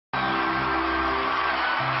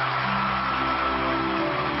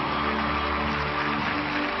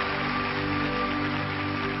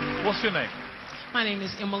What's your name? My name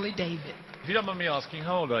is Emily David. If you don't mind me asking,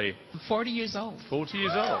 how old are you? I'm 40 years old. 40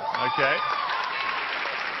 years old. Okay.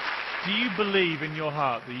 Do you believe in your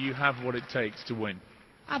heart that you have what it takes to win?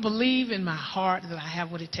 I believe in my heart that I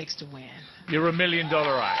have what it takes to win. You're $1 million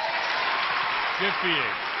act. Good for you.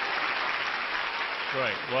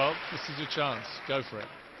 Great. Well, this is your chance. Go for it.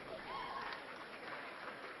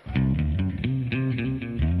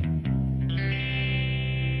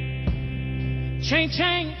 Chain,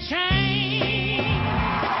 chain, chain.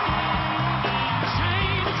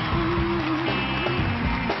 Chain is cool.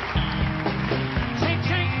 Chain,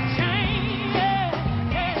 chain, chain. Yeah,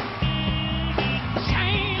 yeah.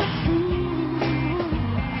 Chain is cool.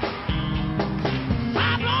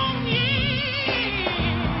 5 long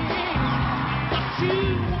years up to a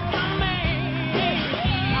man.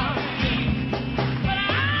 But I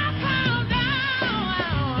found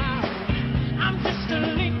out I'm just a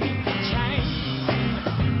link in the chain.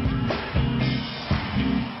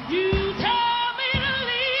 You tell me to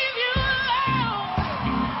leave you alone.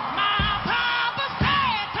 My papa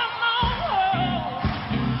said, come on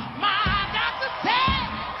home. My doctor said,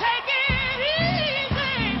 take it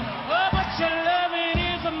easy. Oh, but your loving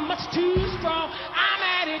is much too strong. I'm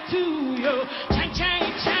added to your chain,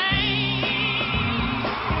 chain, chain.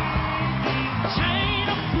 Chain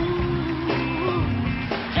of food.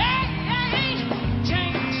 Hey, hey,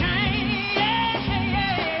 chain, chain, yeah, yeah.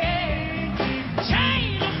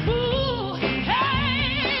 Chain of food.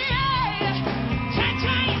 Hey, yeah. Chain,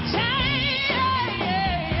 chain, chain,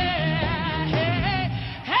 yeah, yeah.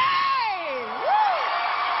 Hey, woo.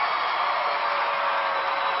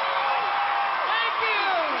 Thank you.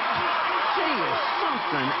 She is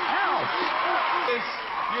something else.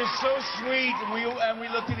 You're so sweet, and we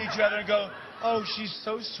looked at each other and go, oh, she's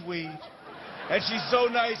so sweet, and she's so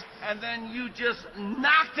nice, and then you just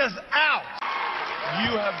knocked us out.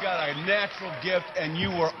 You have got a natural gift, and you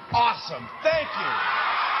were awesome. Thank you.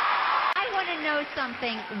 I want to know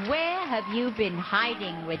something. Where have you been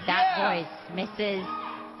hiding with that voice, Mrs.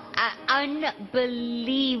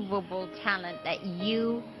 Unbelievable talent that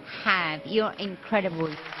you have. You're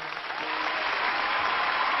incredible.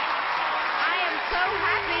 I am so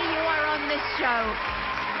happy you are on this show.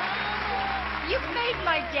 You've made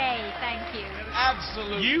my day. Thank you.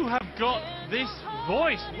 Absolutely. You have got this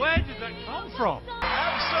voice. Where did that come from?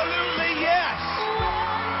 Absolutely, yes.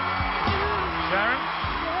 Sharon?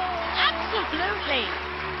 Absolutely.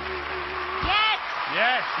 Yes.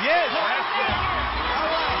 Yes. Yes. All right.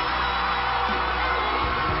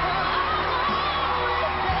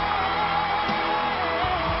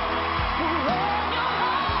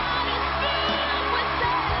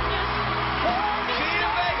 See you in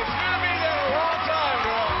Vegas. You're gonna be there a long time,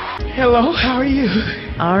 girl. Hello, how are you?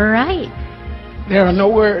 All right. There are no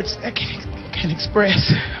words that can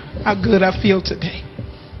express how good I feel today.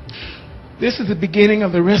 This is the beginning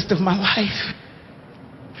of the rest of my life.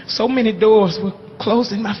 So many doors were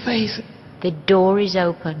closed in my face. The door is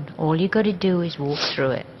open. All you got to do is walk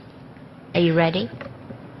through it. Are you ready?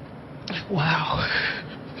 Wow.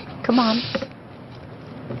 Come on.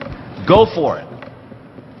 Go for it.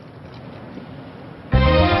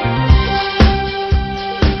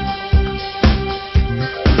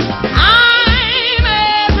 I'm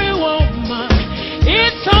every woman.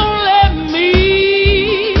 It's only me.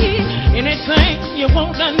 Anything you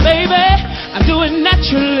want done, baby, I do it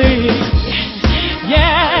naturally.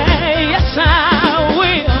 Yeah, yes I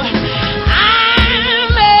will.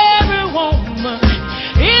 I'm every woman.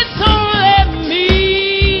 It's only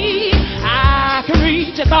me. I can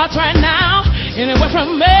read your thoughts right now, anywhere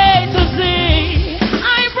from A to Z.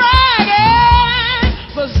 I ain't bragging,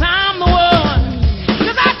 but I'm the one.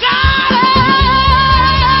 'Cause I got it.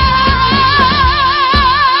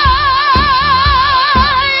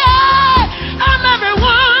 Yeah, I'm every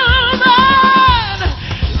woman.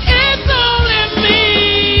 It's only me.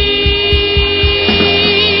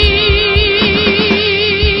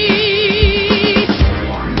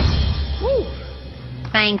 Woo.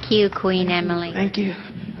 Thank you, Queen Emily. Thank you.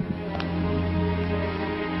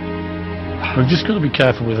 We've just got to be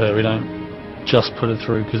careful with her. We don't just put her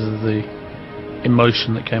through because of the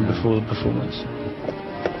emotion that came before the performance.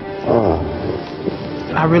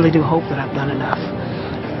 I really do hope that I've done enough.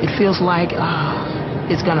 It feels like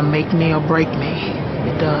it's gonna make me or break me.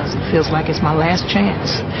 It does. It feels like it's my last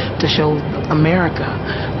chance to show America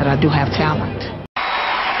that I do have talent.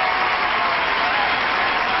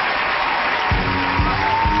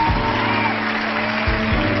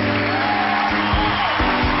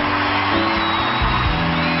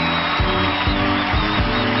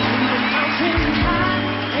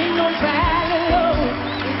 Ain't no valley low,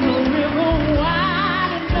 ain't no river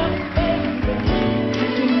wide enough.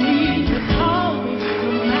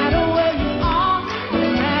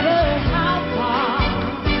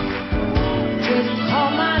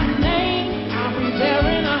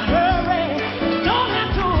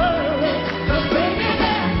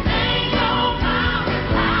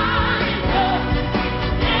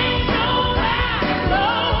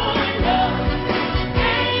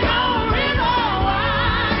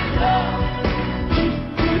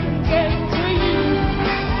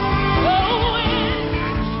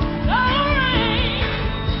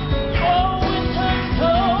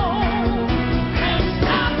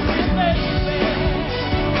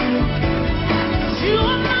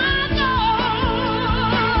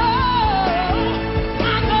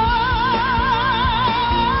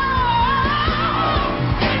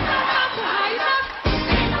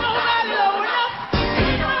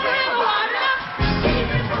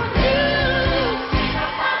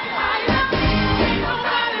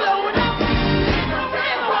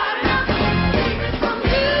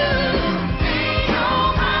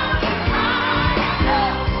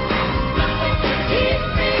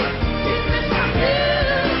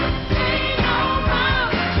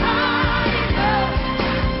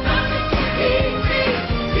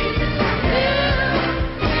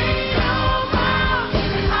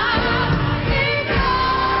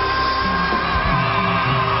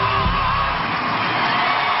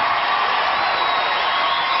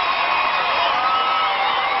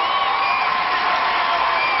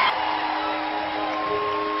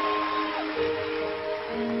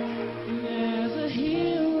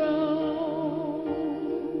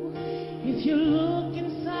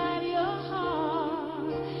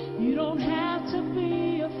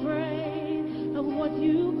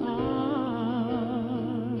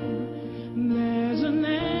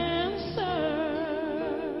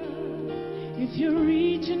 If you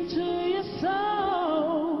reach into